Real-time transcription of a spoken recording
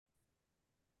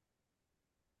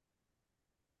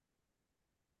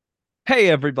Hey,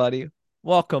 everybody.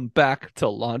 Welcome back to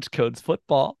Launch Codes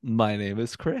Football. My name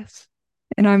is Chris.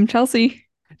 And I'm Chelsea.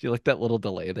 Do you like that little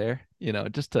delay there?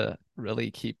 Just to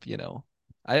really keep,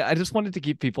 I just wanted to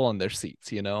keep people on their seats.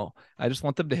 I just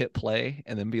want them to hit play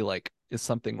and then be like, is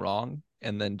something wrong?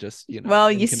 And then just,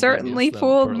 Well, you inconvenience certainly them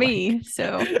fooled for like, me.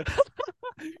 So,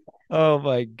 oh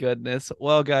my goodness.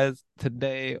 Well, guys,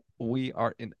 today we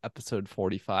are in episode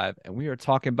 45 and we are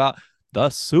talking about the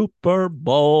Super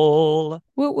Bowl.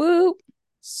 whoop whoop.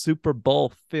 Super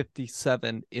Bowl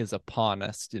 57 is upon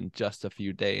us in just a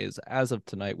few days. As of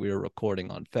tonight, we are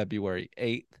recording on February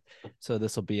 8th. So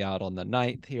this will be out on the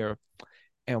 9th here.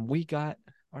 And we got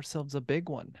ourselves a big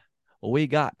one. We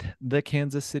got the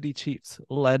Kansas City Chiefs,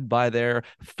 led by their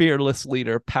fearless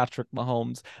leader, Patrick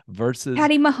Mahomes, versus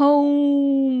Patty the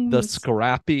Mahomes.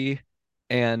 scrappy,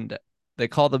 and they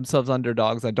call themselves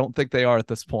underdogs. I don't think they are at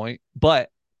this point, but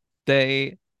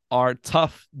they are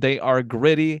tough, they are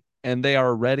gritty, and they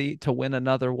are ready to win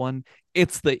another one.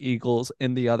 It's the Eagles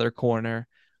in the other corner.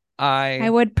 I I,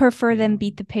 would prefer you them know,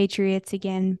 beat the Patriots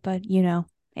again, but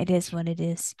it is what it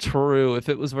is. true. If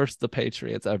it was versus the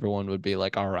Patriots, everyone would be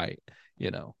like, all right, you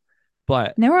know.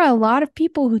 But And there are a lot of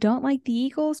people who don't like the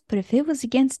Eagles, but if it was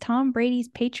against Tom Brady's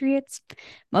Patriots,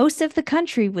 most of the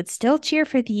country would still cheer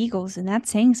for the Eagles, and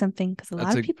that's saying something because a lot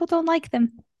that's of a people don't like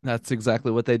them. that's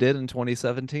exactly what they did in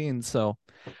 2017. So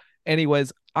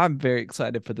anyways, I'm very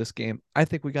excited for this game. I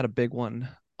think we got a big one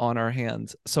on our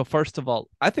hands. So first of all,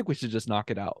 I think we should just knock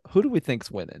it out. Who do we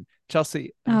think's winning?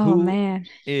 Chelsea, Oh who man.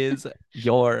 is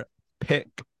your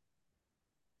pick?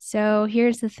 So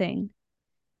here's the thing.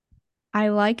 I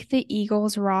like the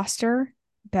Eagles roster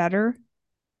better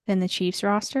than the Chiefs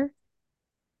roster,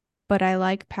 but I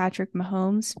like Patrick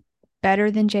Mahomes better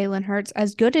than Jalen Hurts.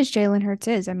 As good as Jalen Hurts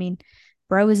is, I mean,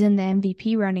 bro is in the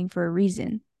MVP running for a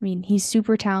reason. I mean, he's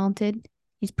super talented.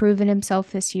 He's proven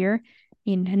himself this year. I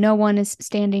mean, no one is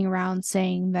standing around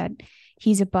saying that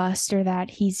he's a bust or that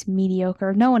he's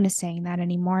mediocre. No one is saying that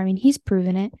anymore. I mean, he's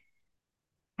proven it.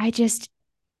 I just,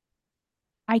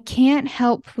 I can't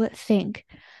help but think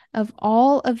of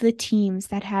all of the teams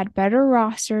that had better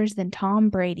rosters than Tom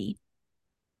Brady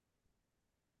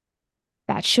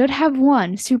that should have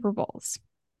won Super Bowls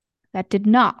that did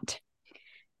not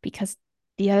because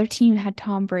the other team had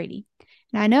Tom Brady.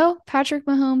 And I know Patrick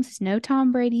Mahomes is no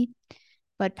Tom Brady,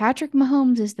 but Patrick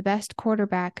Mahomes is the best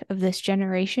quarterback of this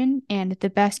generation and the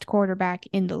best quarterback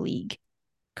in the league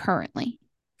currently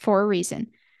for a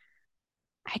reason.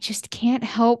 I just can't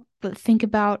help but think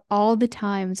about all the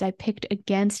times I picked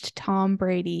against Tom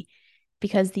Brady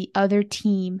because the other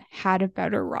team had a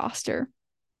better roster.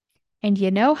 And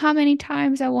you know how many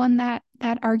times I won that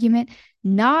argument?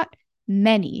 Not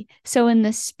many. So in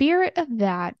the spirit of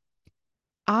that,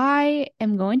 I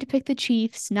am going to pick the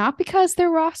Chiefs not because their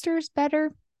roster is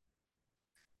better,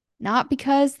 not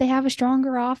because they have a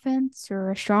stronger offense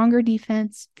or a stronger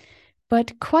defense,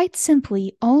 but quite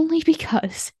simply only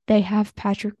because they have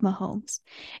Patrick Mahomes.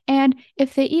 And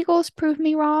if the Eagles prove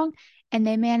me wrong and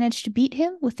they manage to beat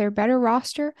him with their better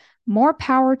roster, more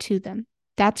power to them.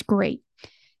 That's great.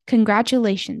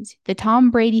 Congratulations. The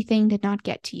Tom Brady thing did not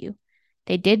get to you.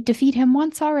 They did defeat him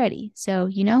once already, so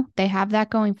they have that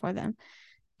going for them.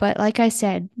 But like I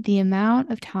said, the amount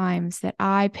of times that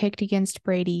I picked against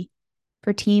Brady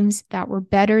for teams that were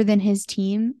better than his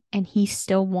team and he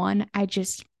still won,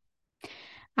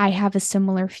 I have a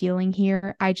similar feeling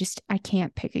here. I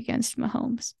can't pick against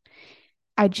Mahomes.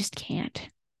 I just can't.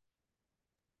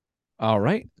 All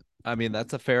right. I mean,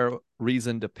 that's a fair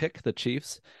reason to pick the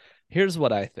Chiefs. Here's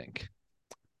what I think.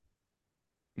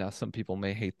 Now, some people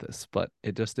may hate this, but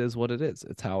it just is what it is.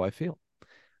 It's how I feel.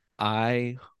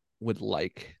 I would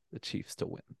like the Chiefs to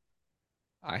win.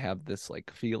 I have this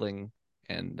like feeling,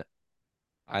 and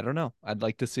I don't know. I'd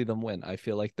like to see them win. I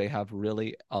feel like they have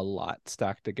really a lot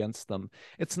stacked against them.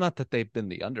 It's not that they've been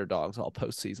the underdogs all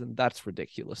postseason. That's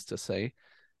ridiculous to say.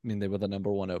 I mean, they were the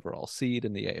number one overall seed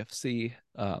in the AFC.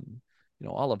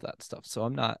 All of that stuff. So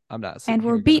I'm not sitting And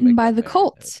we're here going to beaten make by that the narrative.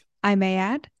 Colts, I may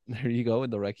add. There you go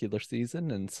in the regular season.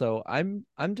 And so I'm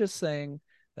just saying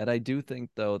that I do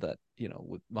think though that,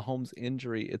 with Mahomes'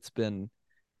 injury, it's been,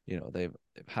 they've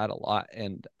had a lot.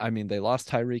 And I mean they lost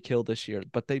Tyreek Hill this year,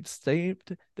 but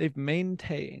they've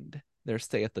maintained their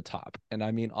stay at the top. And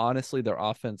I mean honestly, their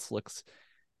offense looks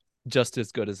just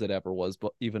as good as it ever was,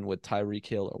 but even with Tyreek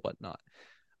Hill or whatnot.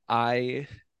 I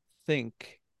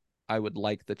think I would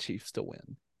like the Chiefs to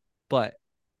win. But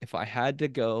if I had to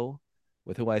go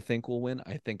with who I think will win,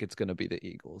 I think it's going to be the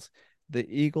Eagles. The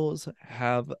Eagles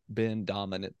have been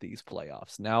dominant these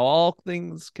playoffs. Now, all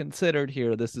things considered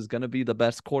here, this is going to be the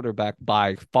best quarterback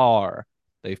by far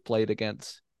they've played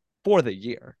against for the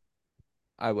year.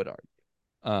 I would argue.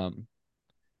 Um,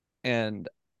 and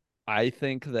I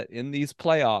think that in these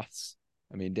playoffs,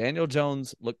 I mean, Daniel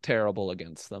Jones looked terrible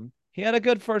against them. He had a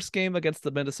good first game against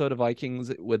the Minnesota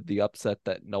Vikings with the upset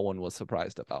that no one was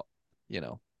surprised about. You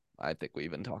know, I think we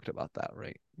even talked about that,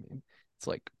 right? I mean, it's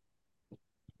like,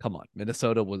 come on,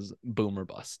 Minnesota was boom or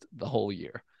bust the whole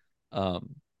year.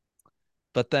 Um,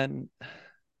 but then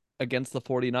against the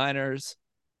 49ers,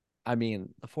 I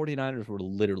mean, the 49ers were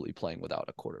literally playing without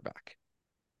a quarterback.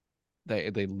 They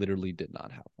literally did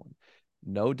not have one.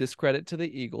 No discredit to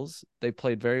the Eagles. They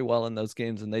played very well in those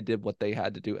games and they did what they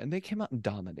had to do and they came out and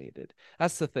dominated.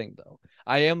 That's the thing though.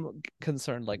 I am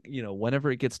concerned like,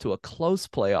 whenever it gets to a close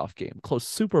playoff game, close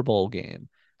Super Bowl game,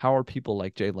 how are people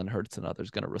like Jalen Hurts and others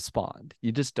going to respond?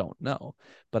 You just don't know.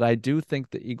 But I do think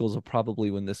the Eagles will probably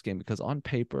win this game because on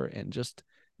paper and just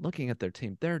looking at their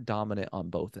team, they're dominant on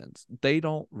both ends. They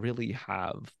don't really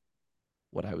have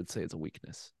what I would say is a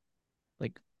weakness.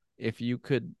 Like if you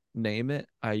could name it,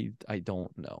 I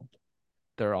don't know.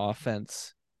 Their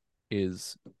offense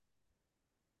is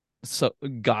so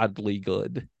godly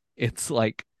good. It's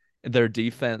like their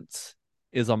defense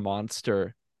is a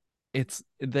monster. It's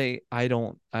they I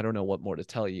don't know what more to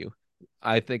tell you.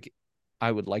 I think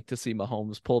I would like to see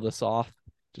Mahomes pull this off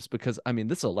just because I mean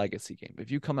this is a legacy game.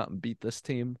 If you come out and beat this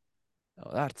team,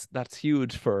 that's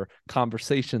huge for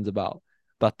conversations about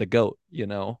the GOAT,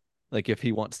 like if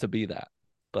he wants to be that.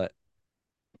 But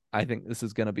I think this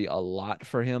is going to be a lot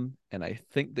for him, and I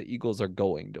think the Eagles are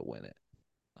going to win it.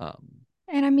 Um,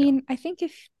 And I yeah, mean, I think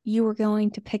if you were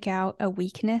going to pick out a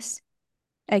weakness,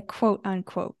 a quote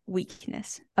unquote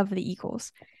weakness of the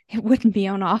Eagles, it wouldn't be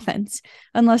on offense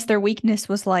unless their weakness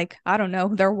was like, I don't know,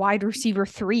 their wide receiver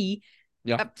three.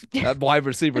 yeah, Uh, that wide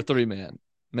receiver three man.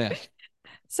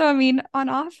 so I mean, on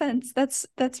offense, that's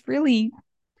really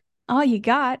all you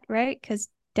got, right? Because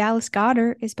Dallas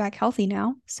Goedert is back healthy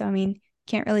now. So I mean,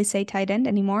 can't really say tight end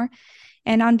anymore.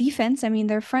 And on defense, I mean,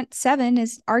 their front seven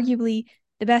is arguably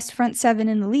the best front seven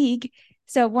in the league.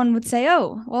 So one would say,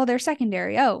 oh, well, their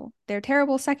secondary. Oh, they're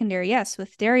terrible secondary. Yes,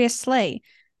 with Darius Slay.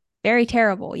 Very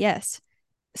terrible. Yes.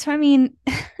 So, I mean,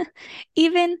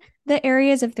 even the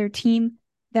areas of their team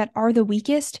that are the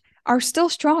weakest are still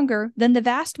stronger than the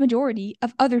vast majority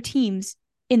of other teams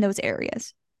in those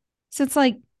areas. So it's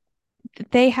like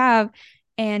they have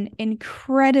an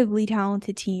incredibly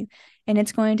talented team, and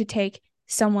it's going to take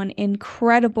someone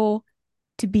incredible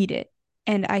to beat it.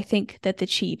 And I think that the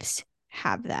Chiefs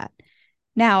have that.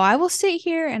 Now, I will sit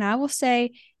here and I will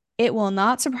say it will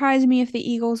not surprise me if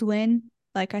the Eagles win,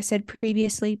 like I said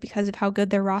previously, because of how good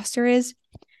their roster is.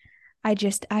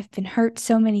 I've been hurt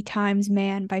so many times,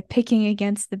 man, by picking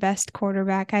against the best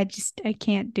quarterback. I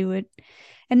can't do it.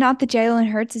 And not that Jalen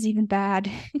Hurts is even bad,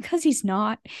 because he's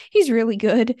not. He's really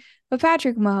good. But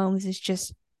Patrick Mahomes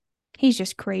is he's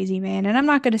just crazy, man. And I'm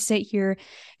not going to sit here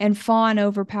and fawn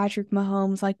over Patrick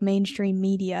Mahomes like mainstream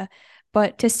media.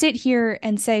 But to sit here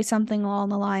and say something along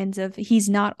the lines of he's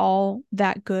not all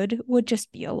that good would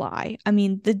just be a lie. I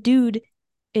mean, the dude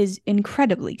is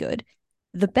incredibly good,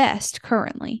 the best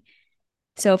currently.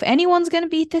 So if anyone's going to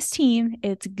beat this team,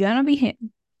 it's going to be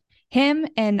him. Him,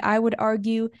 and I would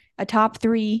argue a top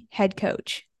 3 head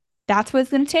coach. That's what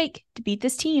it's going to take to beat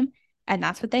this team, and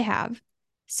that's what they have.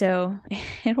 So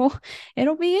it'll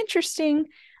it'll be interesting.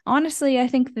 Honestly, I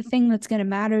think the thing that's going to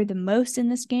matter the most in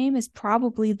this game is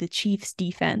probably the Chiefs'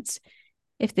 defense.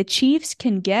 If the Chiefs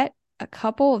can get a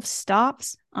couple of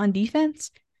stops on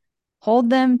defense, hold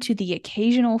them to the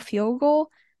occasional field goal,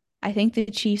 I think the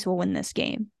Chiefs will win this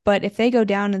game. But if they go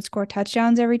down and score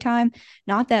touchdowns every time,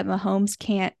 not that Mahomes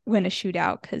can't win a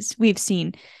shootout, because we've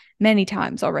seen many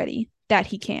times already that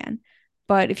he can.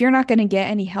 But if you're not going to get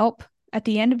any help at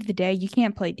the end of the day, you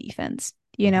can't play defense.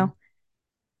 You Mm-hmm. know,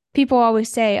 people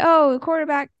always say, oh, the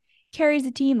quarterback carries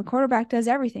the team, the quarterback does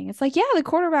everything. It's like, yeah, the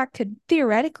quarterback could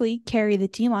theoretically carry the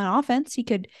team on offense. He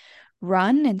could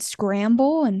run and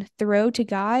scramble and throw to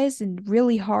guys in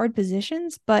really hard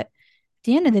positions, but at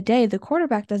the end of the day, the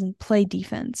quarterback doesn't play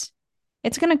defense.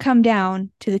 It's going to come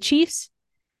down to the Chiefs,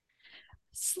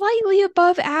 slightly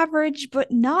above average,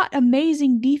 but not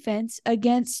amazing defense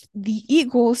against the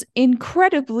Eagles'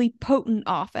 incredibly potent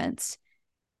offense.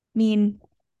 I mean,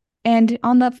 and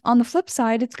on the flip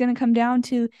side, it's going to come down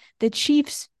to the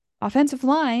Chiefs' offensive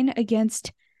line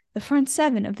against the front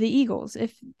seven of the Eagles.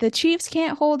 If the Chiefs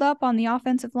can't hold up on the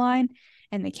offensive line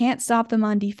and they can't stop them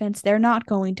on defense, they're not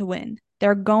going to win.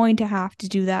 They're going to have to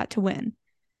do that to win.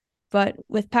 But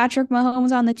with Patrick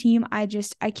Mahomes on the team, I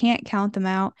can't count them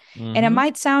out. And it Mm-hmm.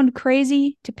 might sound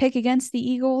crazy to pick against the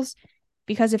Eagles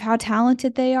because of how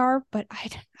talented they are, but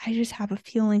I just have a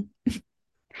feeling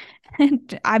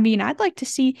And I mean, I'd like to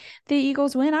see the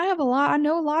Eagles win. I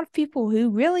know a lot of people who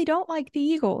really don't like the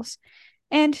Eagles.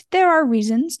 And there are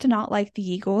reasons to not like the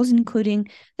Eagles, including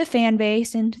the fan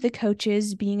base and the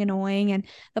coaches being annoying and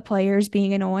the players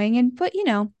being annoying. And, but,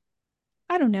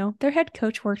 I don't know. Their head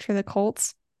coach worked for the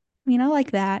Colts. I mean, I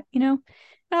like that. I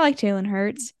like Jalen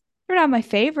Hurts. They're not my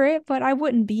favorite, but I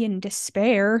wouldn't be in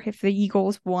despair if the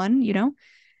Eagles won.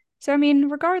 So, I mean,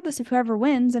 regardless of whoever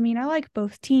wins, I mean, I like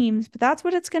both teams, but that's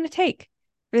what it's going to take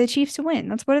for the Chiefs to win.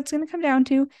 That's what it's going to come down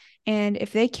to. And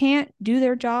if they can't do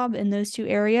their job in those two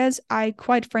areas, I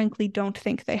quite frankly don't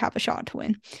think they have a shot to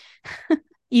win,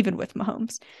 even with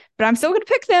Mahomes. But I'm still going to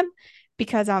pick them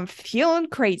because I'm feeling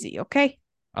crazy, okay?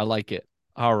 I like it.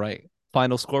 All right.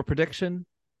 Final score prediction.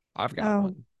 I've got Oh,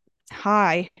 one.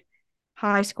 high,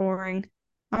 high scoring.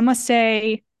 I must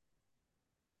say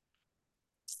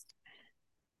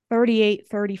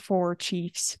 38-34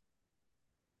 Chiefs.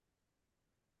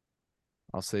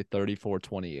 I'll say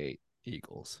 34-28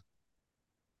 Eagles.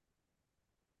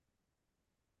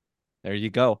 There you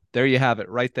go. There you have it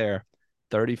right there.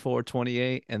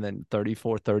 34-28 and then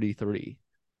 34-33.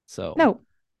 So, No,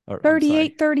 or I'm sorry.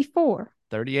 38-34.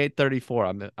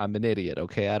 38-34. I'm an idiot,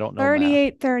 okay? I don't know math.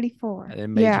 I 38-34.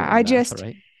 didn't major Yeah, in math, all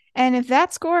right? and if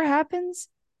that score happens,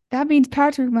 that means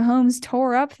Patrick Mahomes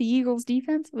tore up the Eagles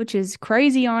defense, which is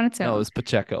crazy on its No, it own, was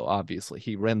Pacheco, obviously.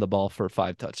 He ran the ball for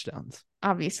 5 touchdowns.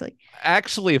 obviously.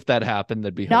 Actually, if that happened,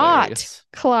 that'd be Not hilarious.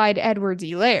 Clyde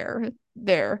Edwards-Helaire,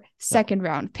 their No, second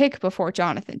round pick before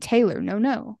Jonathan Taylor. No,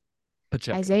 no.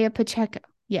 Pacheco. Isaiah Pacheco.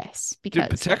 Yes, Dude, because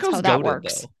that's Pacheco's how that goaded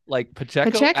works. though. Like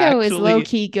Pacheco Pacheco is low actually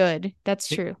key good. That's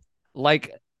true.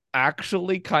 like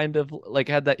actually kind of like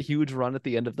had that huge run at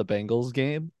the end of the Bengals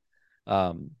game.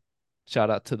 Um Shout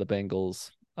out to the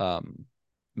Bengals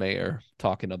mayor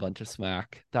talking a bunch of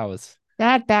smack. That was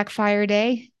That backfired,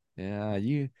 eh? yeah,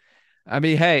 you I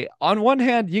mean, hey, on one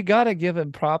hand, you got to give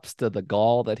him props to the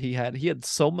gall that he had. He had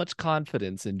so much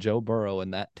confidence in Joe Burrow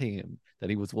and that team that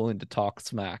he was willing to talk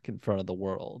smack in front of the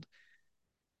world.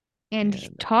 And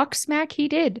And talk smack he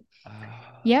did.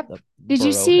 Yep. the Did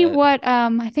you Burrow see head what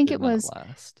I think did it not was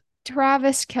last.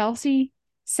 Travis Kelsey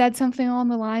said something along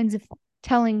the lines of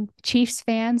telling Chiefs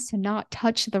fans to not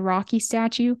touch the Rocky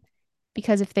statue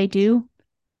because if they do,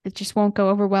 it just won't go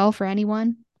over well for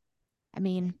anyone. I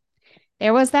mean,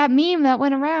 there was that meme that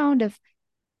went around of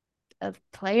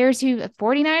players who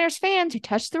 49ers fans who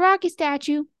touched the Rocky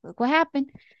statue. Look what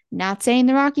happened. Not saying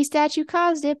the Rocky statue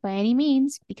caused it by any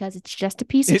means because it's just a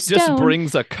piece of It just stone,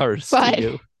 brings a curse to but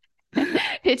you.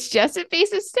 it's just a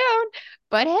piece of stone.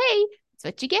 But hey, that's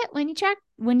what you get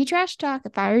when you trash talk.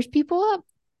 It fires people up.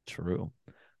 True.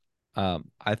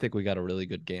 I think we got a really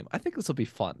good game. I think this will be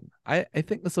fun. I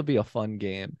think this will be a fun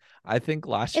game. I think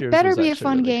last It year's better was be a actually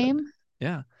fun really good. game.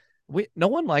 Yeah. No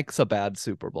one likes a bad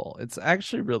Super Bowl. It's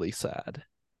actually really sad.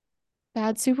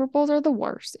 Bad Super Bowls are the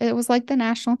worst. It was like the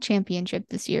national championship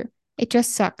this year. It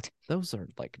just sucked. Those are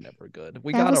like never good.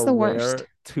 We That got a was the worst. rare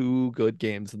 2 good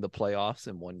games in the playoffs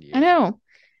in one I year. know.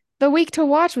 The week to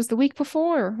watch was the week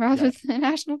before rather Yep. than the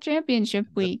national championship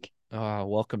The, week.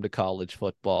 welcome to college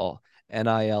football.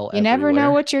 NIL You never know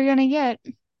everywhere. what you're going to get.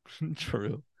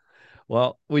 True.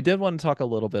 Well, we did want to talk a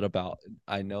little bit about.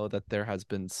 I know that there has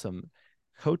been some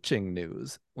coaching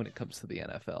news when it comes to the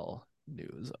NFL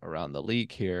news around the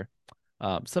league here.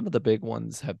 Some of the big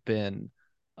ones have been,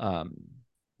 um,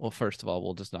 well, first of all,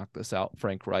 we'll just knock this out.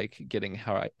 Frank Reich getting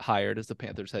hired as the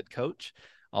Panthers head coach.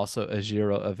 Also,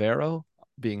 Ajiro Avero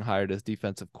being hired as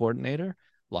defensive coordinator.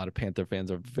 A lot of Panther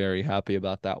fans are very happy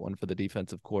about that one for the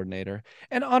defensive coordinator.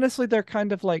 And honestly, they're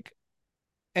kind of like,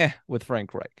 with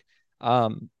Frank Reich.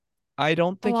 Um, I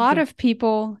don't A think he lot can. of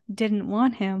people didn't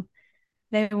want him.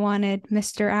 They wanted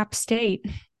Mr. App State.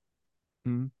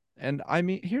 And I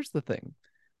mean, here's the thing.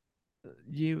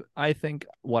 I think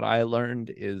what I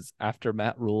learned is after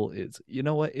Matt Rule is, you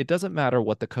know what? It doesn't matter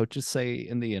what the coaches say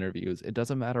in the interviews. It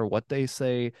doesn't matter what they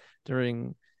say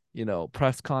during,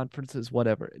 press conferences,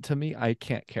 whatever. To me, I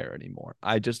can't care anymore.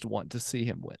 I just want to see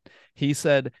him win. He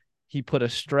said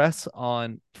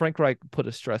Frank Reich put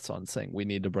a stress on saying we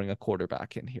need to bring a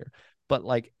quarterback in here. But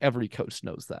like every coach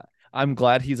knows that. I'm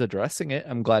glad he's addressing it.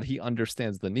 I'm glad he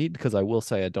understands the need because I will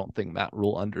say I don't think Matt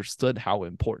Rule understood how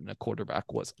important a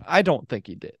quarterback was. I don't think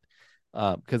he did.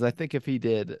 Because I think if he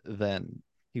did, then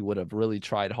he would have really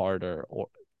tried harder or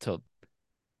to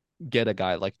get a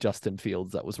guy like Justin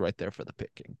Fields that was right there for the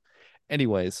picking.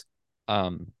 Anyways, I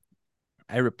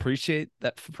appreciate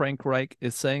that Frank Reich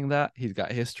is saying that. He's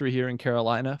got history here in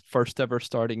Carolina, first ever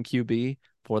starting QB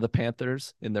for the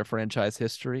Panthers in their franchise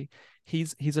history.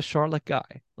 He's a Charlotte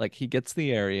guy. Like he gets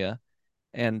the area,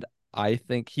 and I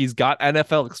think he's got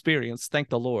NFL experience. Thank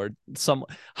the Lord. Some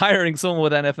hiring someone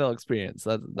with NFL experience.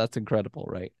 That's incredible,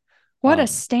 right? What a Um,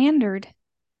 standard.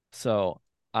 so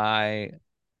I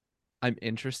I'm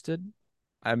interested.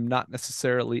 I'm not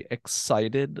necessarily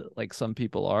excited like some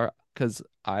people are because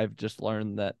I've just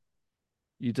learned that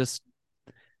you just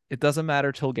it doesn't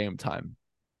matter till game time.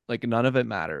 Like none of it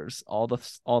matters. All the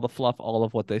fluff, all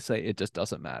of what they say, it just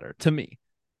doesn't matter to me.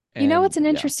 You know And what's an yeah.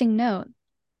 interesting note?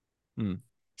 Hmm.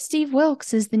 Steve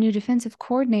Wilkes is the new defensive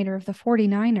coordinator of the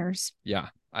 49ers. Yeah,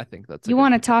 I think that's a You good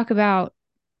want to pickup. talk about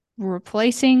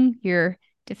replacing your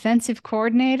defensive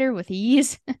coordinator with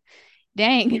ease?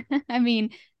 Dang. I mean,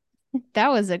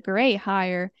 that was a great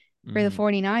hire for the Hmm.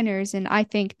 49ers. And I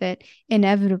think that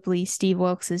inevitably Steve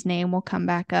Wilkes' name will come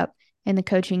back up in the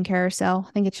coaching carousel.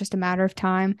 I think it's just a matter of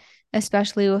time,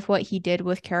 especially with what he did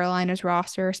with Carolina's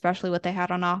roster, especially what they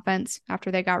had on offense after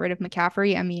they got rid of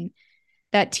McCaffrey. I mean,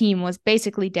 that team was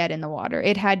basically dead in the water.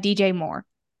 It had DJ Moore,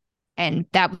 and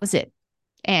that was it.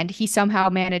 And he somehow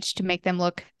managed to make them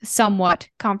look somewhat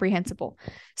comprehensible.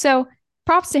 So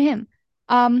props to him.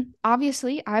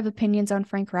 Obviously, I have opinions on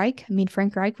Frank Reich. I mean,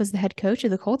 Frank Reich was the head coach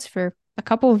of the Colts for a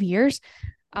couple of years.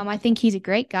 I think he's a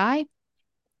great guy.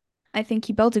 I think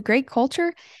he builds a great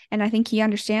culture, and I think he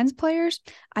understands players.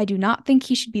 I do not think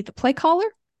he should be the play caller.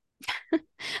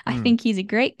 I Hmm. think he's a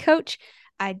great coach.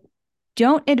 I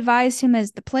don't advise him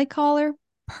as the play caller.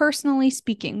 Personally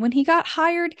speaking, when he got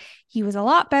hired, he was a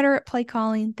lot better at play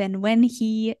calling than when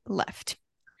he left,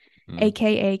 Hmm.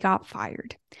 aka got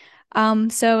fired.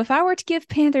 So if I were to give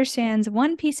Panthers fans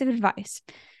one piece of advice,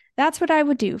 that's what I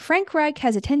would do. Frank Reich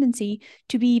has a tendency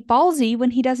to be ballsy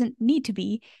when he doesn't need to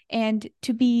be, and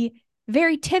to be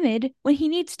very timid when he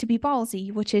needs to be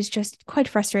ballsy, which is just quite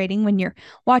frustrating when you're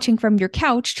watching from your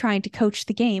couch trying to coach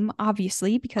the game,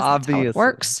 obviously, because that's how it Obviously.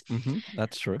 works.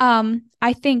 That's true.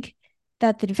 I think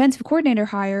that the defensive coordinator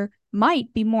hire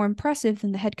might be more impressive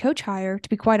than the head coach hire, to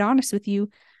be quite honest with you.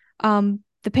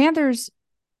 The Panthers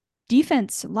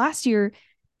defense last year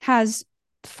has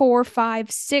four, five,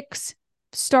 six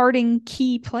starting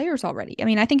key players already. I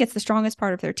mean, I think it's the strongest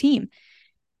part of their team.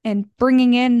 And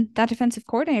bringing in that defensive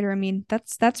coordinator, I mean,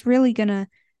 that's really gonna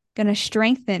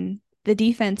strengthen the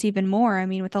defense even more. I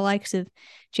mean, with the likes of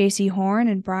J.C. Horn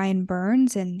and Brian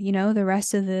Burns and, the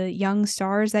rest of the young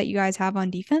stars that you guys have on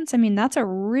defense, I mean, that's a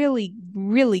really,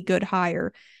 really good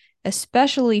hire,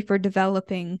 especially for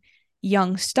developing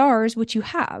young stars, which you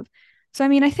have. So, I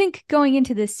mean, I think going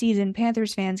into this season,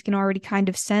 Panthers fans can already kind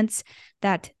of sense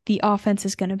that the offense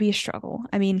is going to be a struggle.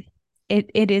 I mean,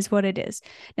 it is what it is.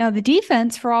 Now, the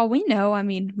defense, for all we know, I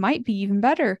mean, might be even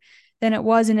better than it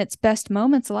was in its best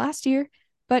moments last year.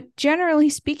 But generally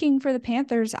speaking, for the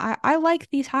Panthers, I like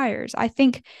these hires. I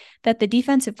think that the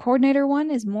defensive coordinator one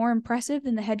is more impressive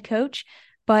than the head coach,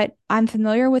 but I'm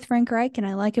familiar with Frank Reich and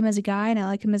I like him as a guy and I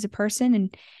like him as a person.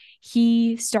 And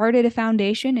he started a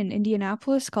foundation in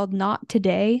Indianapolis called Not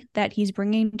Today that he's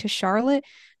bringing to Charlotte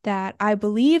that I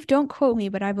believe, don't quote me,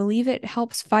 but I believe it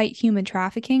helps fight human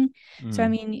trafficking. So, I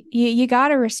Hmm. mean, you got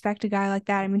to respect a guy like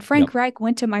that. I mean, Yep. Frank Reich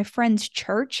went to my friend's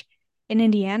church in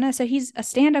Indiana. So he's a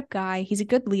stand up guy. He's a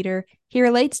good leader. He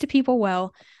relates to people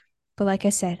well. But like I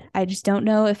said, I just don't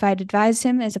know if I'd advise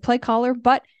him as a play caller,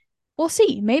 but we'll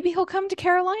see. Maybe he'll come to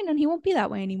Carolina and he won't be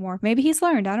that way anymore. Maybe he's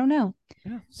learned. I don't know.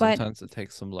 Yeah. But Sometimes it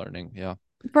takes some learning. Yeah.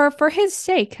 for his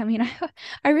sake, I mean,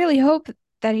 I really hope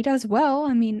that he does well.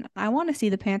 I mean, I want to see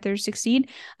the Panthers succeed.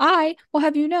 I will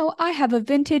have you know, I have a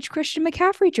vintage Christian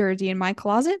McCaffrey jersey in my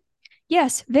closet.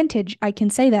 Yes, vintage. I can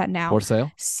say that now. For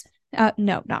sale?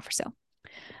 No, not for sale.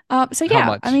 So How yeah,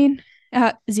 I much? mean,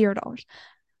 $0.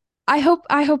 I hope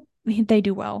they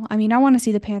do well. I mean, I want to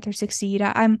see the Panthers succeed.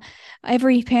 I'm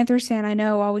every Panthers fan I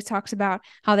know always talks about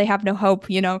how they have no hope,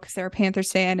 because they're a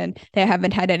Panthers fan and they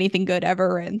haven't had anything good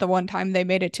ever. And the one time they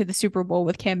made it to the Super Bowl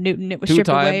with Cam Newton, it was Two stripped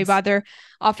away times? by their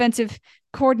offensive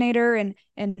coordinator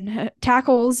and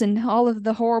tackles and all of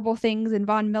the horrible things. And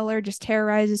Von Miller just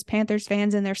terrorizes Panthers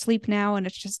fans in their sleep now. And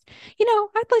it's just,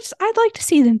 I'd like to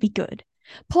see them be good.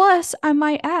 Plus, I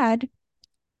might add,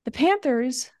 the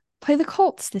Panthers play the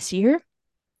Colts this year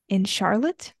in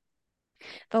Charlotte.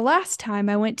 The last time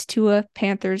I went to a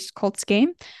Panthers Colts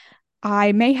game,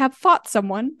 I may have fought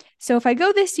someone. So if I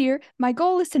go this year, my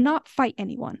goal is to not fight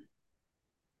anyone.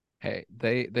 Hey,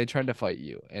 they tried to fight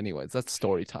you. Anyways, that's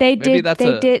story time. They Maybe did, that's they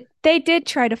a did, they did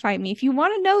try to fight me. If you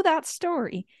want to know that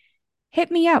story,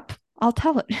 hit me up. I'll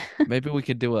tell it. maybe we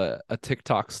could do a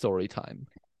TikTok story time.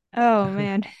 Oh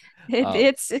man. Um,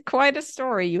 It's quite a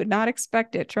story. You would not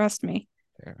expect it, trust me.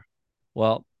 there.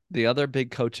 Well, the other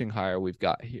big coaching hire we've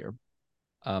got here,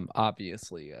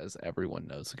 obviously, as everyone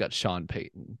knows, we got Sean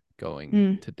Payton going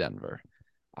Mm. to Denver.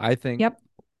 I think Yep.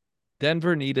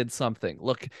 Denver needed something.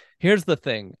 Look, here's the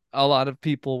thing. A lot of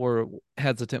people were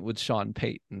hesitant with Sean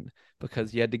Payton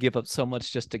because you had to give up so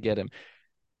much just to get him.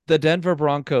 The Denver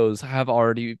Broncos have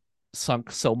already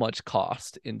sunk so much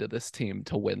cost into this team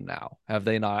to win now, have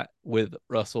they not? With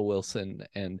Russell Wilson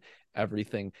and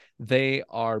everything, they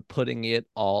are putting it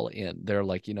all in. They're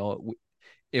like,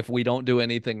 if we don't do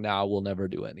anything now, we'll never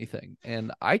do anything.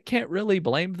 And I can't really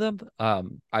blame them.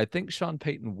 I think Sean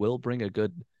Payton will bring a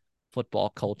good football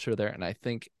culture there. And I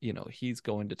think, he's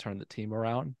going to turn the team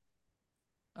around.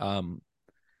 Um,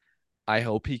 I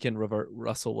hope he can revert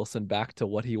Russell Wilson back to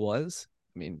what he was.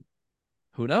 I mean,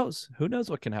 who knows? Who knows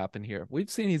what can happen here? We've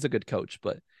seen he's a good coach,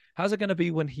 but how's it going to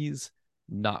be when he's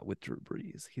not with Drew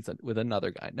Brees? He's with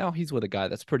another guy. Now he's with a guy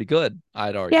that's pretty good,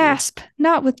 I'd argue. Gasp.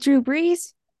 Not with Drew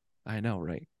Brees. I know,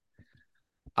 right?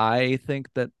 I think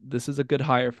that this is a good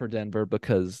hire for Denver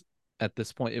because at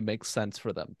this point it makes sense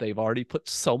for them. They've already put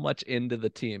so much into the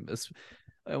team.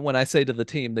 When I say to the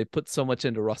team, they put so much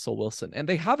into Russell Wilson, and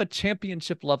they have a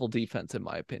championship level defense, in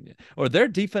my opinion, or their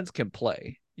defense can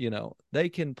play. They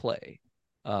can play.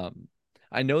 Um,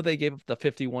 I know they gave up the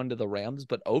 51 to the Rams,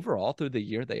 but overall through the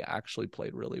year, they actually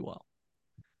played really well.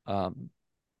 Um,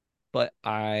 but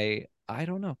I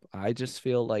don't know. I just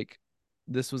feel like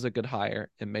this was a good hire.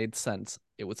 It made sense.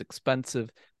 It was expensive,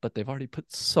 but they've already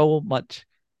put so much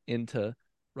into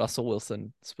Russell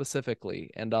Wilson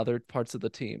specifically and other parts of the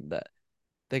team that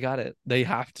they got it. They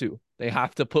have to. They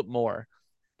have to put more.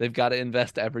 They've got to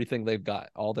invest everything they've got,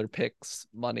 all their picks,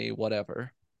 money,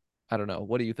 whatever. I don't know.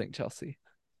 What do you think, Chelsea?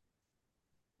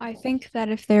 I think that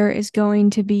if there is going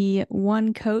to be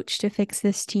one coach to fix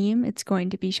this team, it's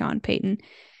going to be Sean Payton.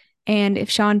 And if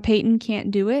Sean Payton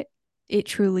can't do it, it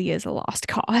truly is a lost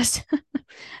cause.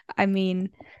 I mean,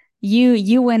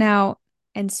 you went out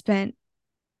and spent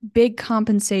big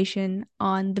compensation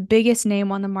on the biggest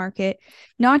name on the market,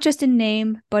 not just in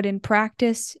name, but in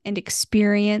practice and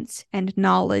experience and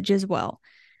knowledge as well.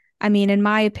 I mean, in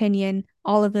my opinion,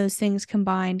 all of those things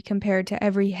combined compared to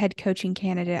every head coaching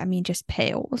candidate, I mean, just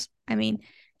pales. I mean,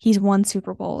 he's won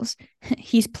Super Bowls.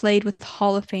 He's played with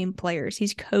Hall of Fame players.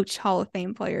 He's coached Hall of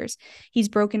Fame players. He's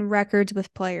broken records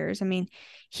with players. I mean,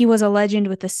 he was a legend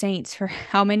with the Saints for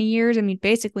how many years? I mean,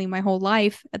 basically my whole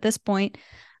life at this point.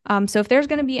 So if there's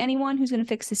going to be anyone who's going to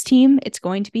fix this team, it's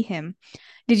going to be him.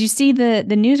 Did you see the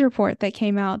news report that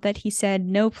came out that he said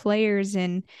no players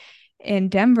in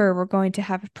Denver were going to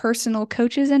have personal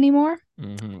coaches anymore?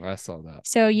 I saw that.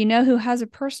 So you know who has a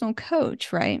personal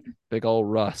coach, right? Big old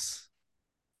Russ.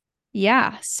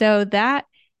 Yeah. So that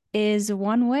is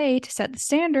one way to set the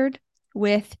standard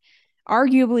with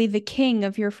arguably the king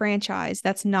of your franchise.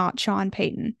 That's not Sean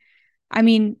Payton. I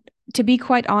mean, to be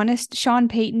quite honest, Sean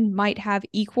Payton might have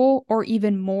equal or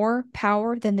even more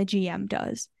power than the GM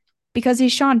does because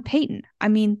he's Sean Payton. I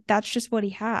mean, that's just what he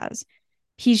has.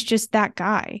 He's just that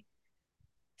guy.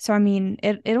 So, I mean,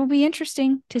 it'll be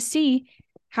interesting to see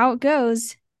how it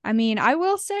goes. I mean, I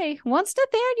will say, once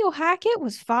Nathaniel Hackett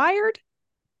was fired,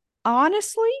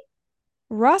 honestly,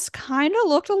 Russ kind of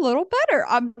looked a little better.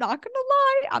 I'm not going to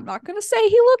lie. I'm not going to say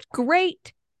he looked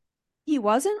great. He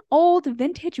wasn't old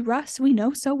vintage Russ we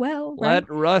know so well, right? Let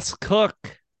Russ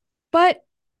cook. But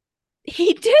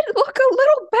he did look a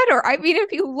little better. I mean,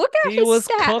 if you look at He his was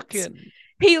stats, cooking.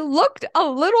 he looked a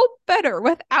little better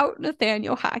without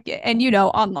Nathaniel Hackett. And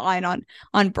online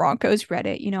on Broncos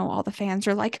Reddit, all the fans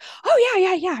are like, "Oh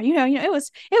yeah. It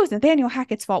was Nathaniel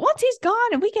Hackett's fault. Once he's gone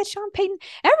and we get Sean Payton,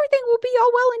 everything will be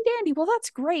all well and dandy." Well,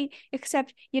 that's great,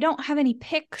 except you don't have any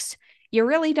picks. You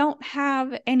really don't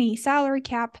have any salary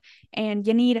cap, and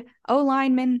you need O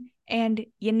linemen and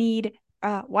you need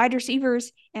wide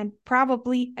receivers and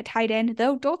probably a tight end,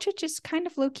 though Dulcich is kind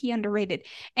of low-key underrated,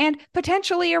 and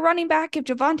potentially a running back if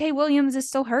Javonte Williams is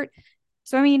still hurt.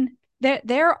 So, I mean,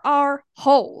 there are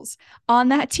holes on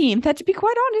that team that, to be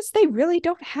quite honest, they really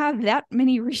don't have that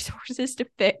many resources to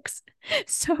fix.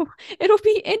 So it'll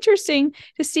be interesting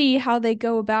to see how they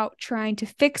go about trying to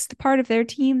fix the part of their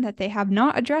team that they have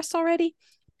not addressed already.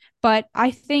 But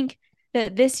I think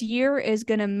that this year is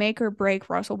going to make or break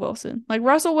Russell Wilson. Like,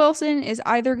 Russell Wilson is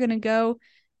either going to go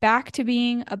back to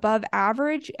being above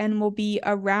average and will be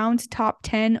around top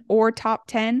 10 or top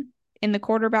 10 in the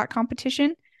quarterback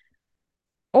competition,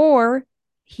 or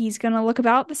he's going to look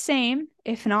about the same,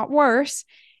 if not worse,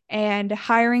 and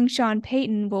hiring Sean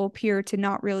Payton will appear to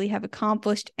not really have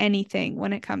accomplished anything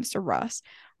when it comes to Russ.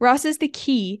 Russ is the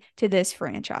key to this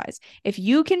franchise. If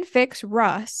you can fix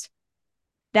Russ,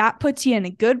 that puts you in a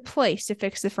good place to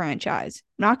fix the franchise.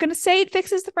 I'm not going to say it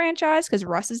fixes the franchise because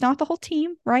Russ is not the whole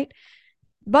team, right?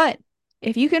 But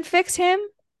if you can fix him,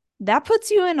 that puts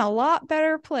you in a lot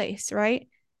better place, right?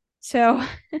 So,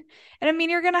 and I mean,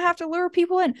 you're going to have to lure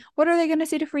people in. What are they going to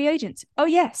say to free agents? Oh,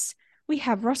 yes, we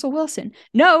have Russell Wilson.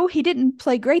 No, he didn't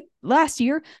play great last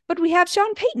year, but we have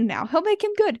Sean Payton now. He'll make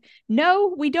him good.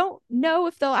 No, we don't know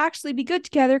if they'll actually be good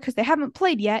together because they haven't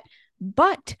played yet,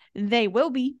 but they will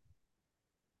be.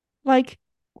 Like,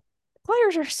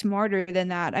 players are smarter than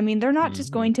that. I mean, they're not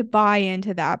just Mm-hmm. going to buy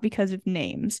into that because of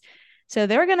names. So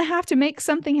they're going to have to make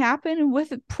something happen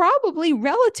with probably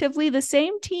relatively the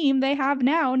same team they have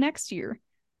now next year.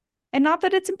 And not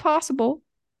that it's impossible,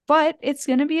 but it's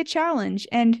going to be a challenge.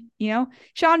 And,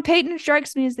 Sean Payton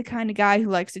strikes me as the kind of guy who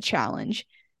likes a challenge,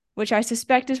 which I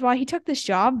suspect is why he took this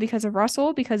job because of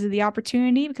Russell, because of the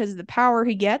opportunity, because of the power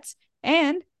he gets,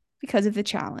 and because of the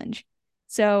challenge.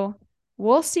 So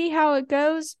we'll see how it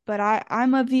goes. But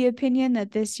I'm of the opinion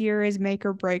that this year is make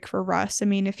or break for Russ. I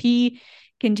mean, if he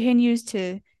continues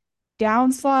to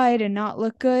downslide and not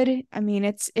look good, I mean,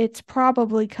 it's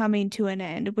probably coming to an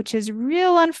end, which is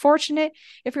real unfortunate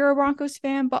if you're a Broncos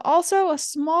fan, but also a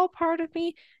small part of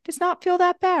me does not feel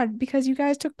that bad because you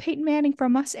guys took Peyton Manning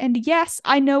from us. And yes,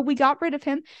 I know we got rid of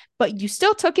him, but you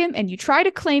still took him and you try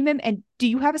to claim him. And do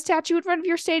you have a statue in front of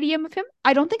your stadium of him?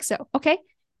 I don't think so. Okay.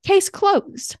 Case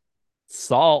closed.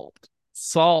 Salt,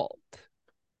 salt.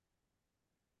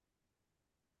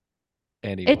 It's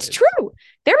Anyways, true.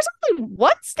 There's only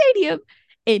one stadium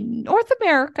in North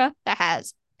America that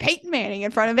has Peyton Manning in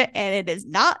front of it, and it is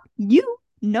not you.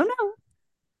 No,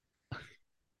 no.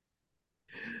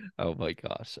 oh my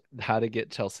gosh, how to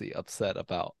get Chelsea upset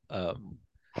about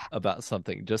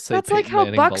something? Just say That's like Peyton how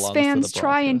Manning Bucks belongs to the fans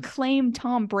try and Broncos. claim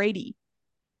Tom Brady.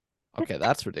 Okay,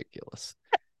 that's ridiculous.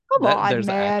 Come on, There's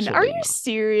man. Are you actually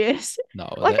serious?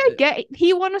 no Like, I get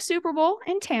he won a Super Bowl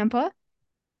in Tampa.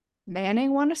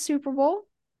 Manning won a Super Bowl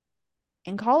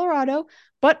in Colorado.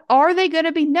 But are they going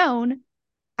to be known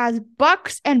as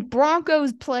Bucks and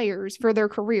Broncos players for their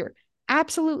career?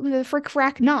 Absolutely the frick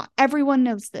frack not. Everyone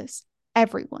knows this.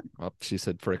 Everyone. Oh, she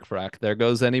said frick frack. There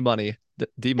goes any money. That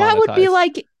would be Demonetized.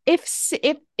 like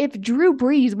if Drew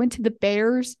Brees went to the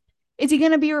Bears, is he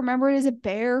going to be remembered as a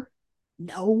Bear?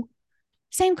 No.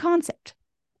 Same concept.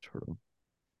 True.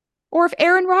 Or if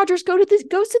Aaron Rodgers goes to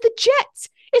the Jets,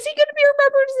 is he going to be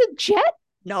remembered as a Jet?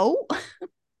 No.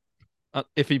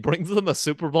 If he brings them a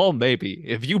Super Bowl, maybe.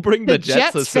 If you bring The the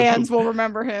Jets a Jets Super fans Bowl, will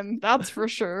remember him. That's for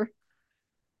sure.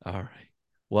 all right.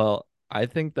 Well, I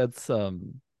think that's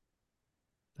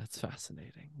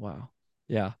fascinating. Wow.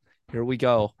 Yeah. Here we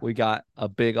go. We got a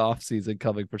big off season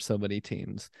coming for so many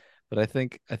teams. But I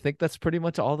think that's pretty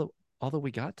much all that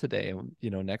we got today.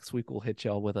 Next week we'll hit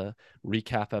y'all with a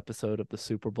recap episode of the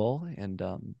Super Bowl. And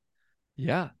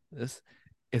yeah, this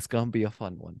it's gonna be a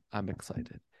fun one. I'm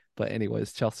excited. But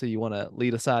anyways, Chelsea, you wanna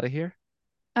lead us out of here?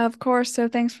 Of course. So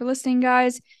thanks for listening,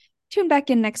 guys. Tune back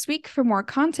in next week for more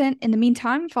content. In the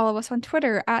meantime, follow us on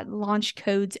Twitter at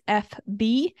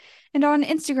LaunchCodesFB and on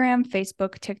Instagram,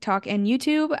 Facebook, TikTok, and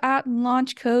YouTube at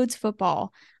LaunchCodesFootball.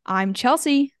 I'm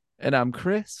Chelsea, And I'm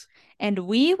Chris. and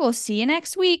we will see you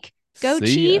next week. Go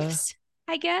See ya. Chiefs,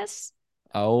 I guess.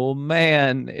 Oh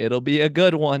man, it'll be a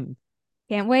good one.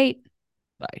 Can't wait.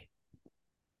 Bye.